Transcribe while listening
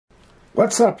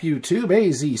What's up, YouTube?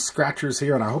 AZ Scratchers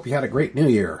here, and I hope you had a great New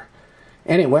Year.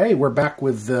 Anyway, we're back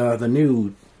with the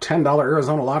new $10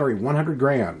 Arizona Lottery 100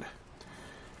 grand.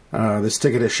 This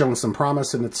ticket has shown some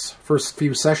promise in its first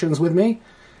few sessions with me,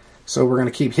 so we're going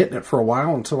to keep hitting it for a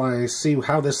while until I see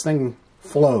how this thing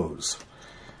flows.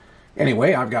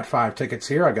 Anyway, I've got 5 tickets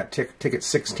here. I've got tickets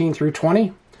 16 through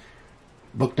 20.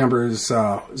 Book number is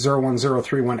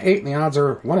 010318, and the odds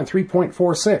are 1 in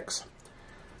 3.46.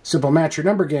 Simple match your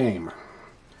number game.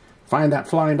 Find that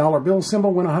flying dollar bill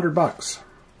symbol, win $100.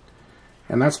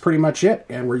 And that's pretty much it.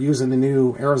 And we're using the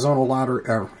new Arizona Lottery,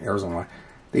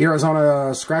 the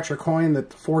Arizona Scratcher coin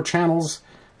that 4 channels,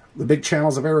 the big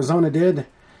channels of Arizona did.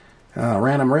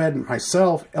 Random Red,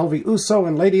 myself, LV Uso,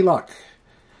 and Lady Luck.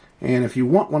 And if you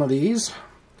want one of these,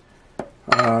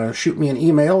 shoot me an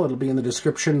email. It'll be in the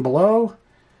description below.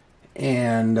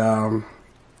 And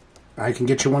I can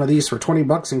get you one of these for 20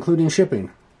 bucks, including shipping.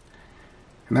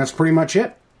 And that's pretty much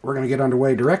it. We're going to get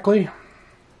underway directly.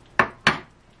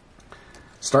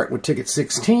 Start with ticket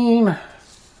 16.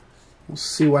 We'll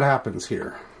see what happens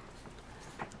here.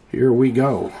 Here we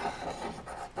go.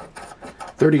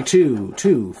 32,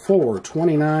 2, 4,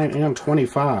 29, and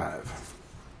 25.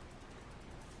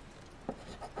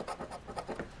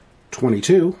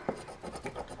 22,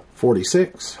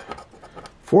 46,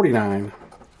 49,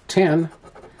 10,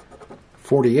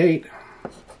 48,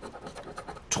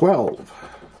 12,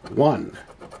 1,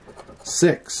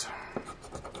 6,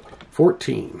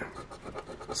 14,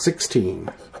 16,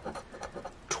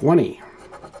 20,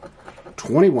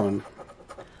 21,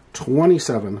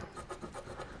 27,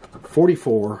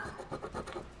 44,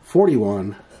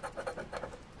 41,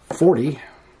 40,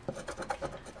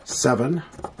 7,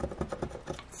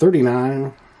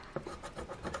 39,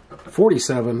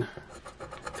 47,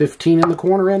 15 in the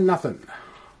corner, and nothing.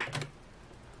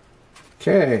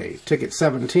 Okay, ticket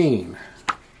 17.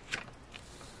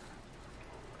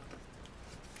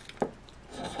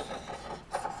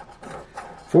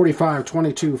 45,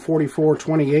 22, 44,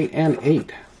 28, and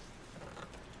 8.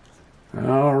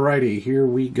 Alrighty, here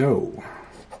we go.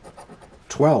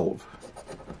 12,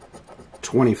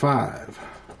 25,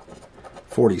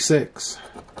 46,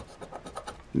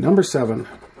 number 7,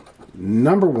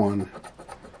 number 1,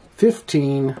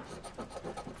 15,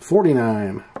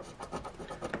 49,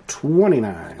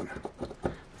 29,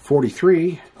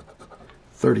 43,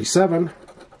 37,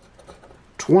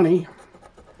 20,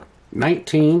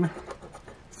 19,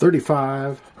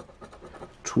 35,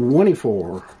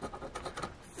 24,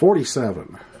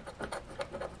 47,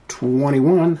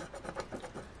 21,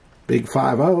 big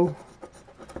 50,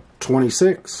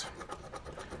 26,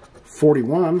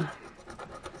 41,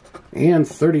 and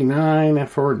 39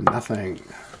 for nothing.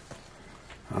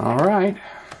 All right.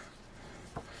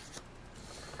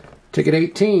 Ticket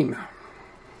 18.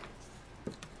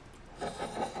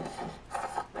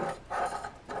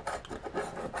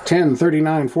 10,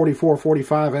 39, 44,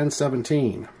 45, and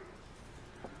 17.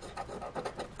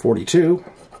 42,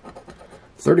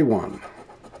 31,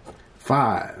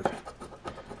 5,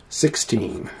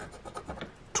 16,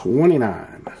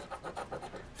 29,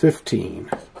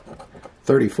 15,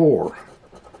 34,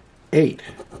 8,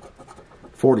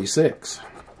 46,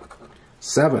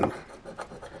 7,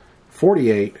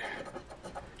 48,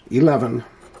 11,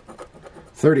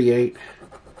 38,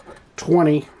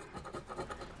 20,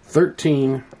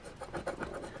 13,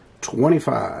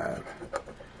 25,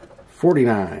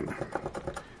 49,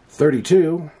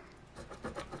 32,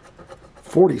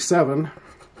 47,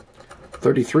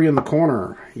 33 in the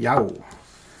corner. Yow.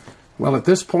 Well, at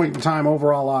this point in time,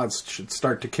 overall odds should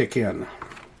start to kick in.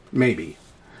 Maybe.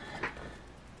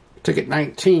 Ticket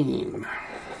 19.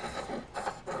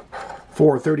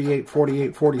 4, 38,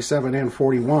 48, 47, and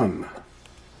 41.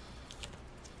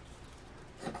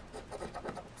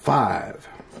 5,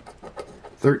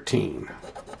 13,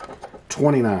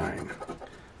 29,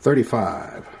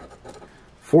 35,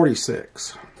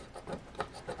 46,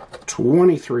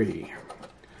 23,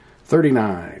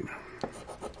 39,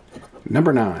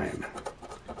 number 9,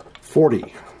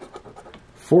 40,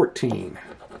 14,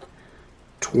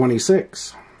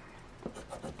 26,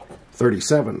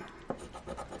 37,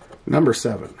 number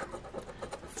 7,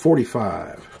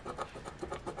 45,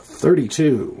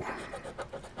 32,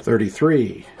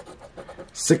 33,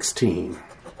 16,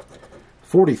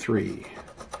 43,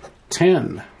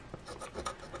 10,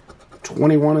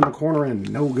 21 in the corner, and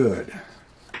no good.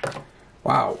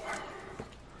 Wow.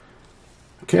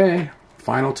 Okay,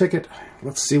 final ticket.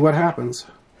 Let's see what happens.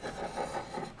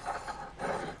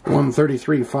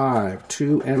 133, 5,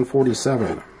 2, and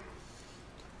 47.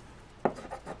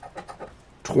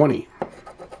 20,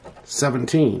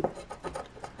 17,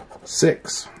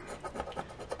 6,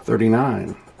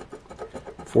 39,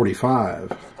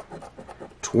 45,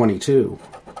 22,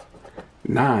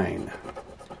 9,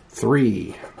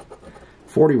 3,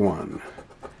 41,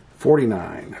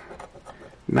 49,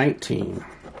 19,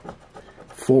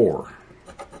 4,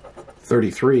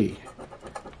 33,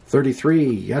 33,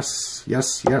 yes,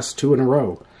 yes, yes, 2 in a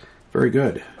row. Very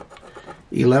good.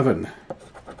 11,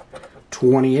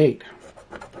 28,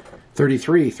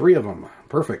 33, 3 of them,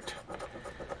 perfect.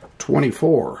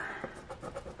 24,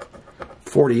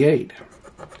 48,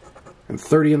 and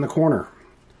 30 in the corner.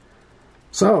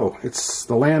 So, it's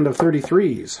the land of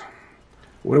 33s.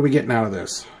 What are we getting out of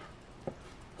this?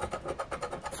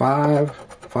 5,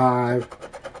 5,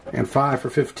 and 5 for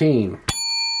 15.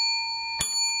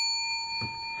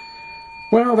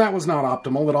 Well, that was not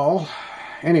optimal at all.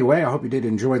 Anyway, I hope you did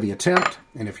enjoy the attempt.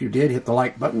 And if you did, hit the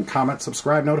like button, comment,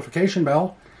 subscribe, notification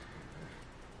bell.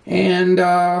 And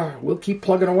we'll keep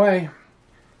plugging away.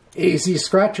 AZ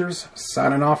Scratchers,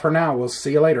 signing off for now. We'll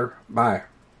see you later. Bye.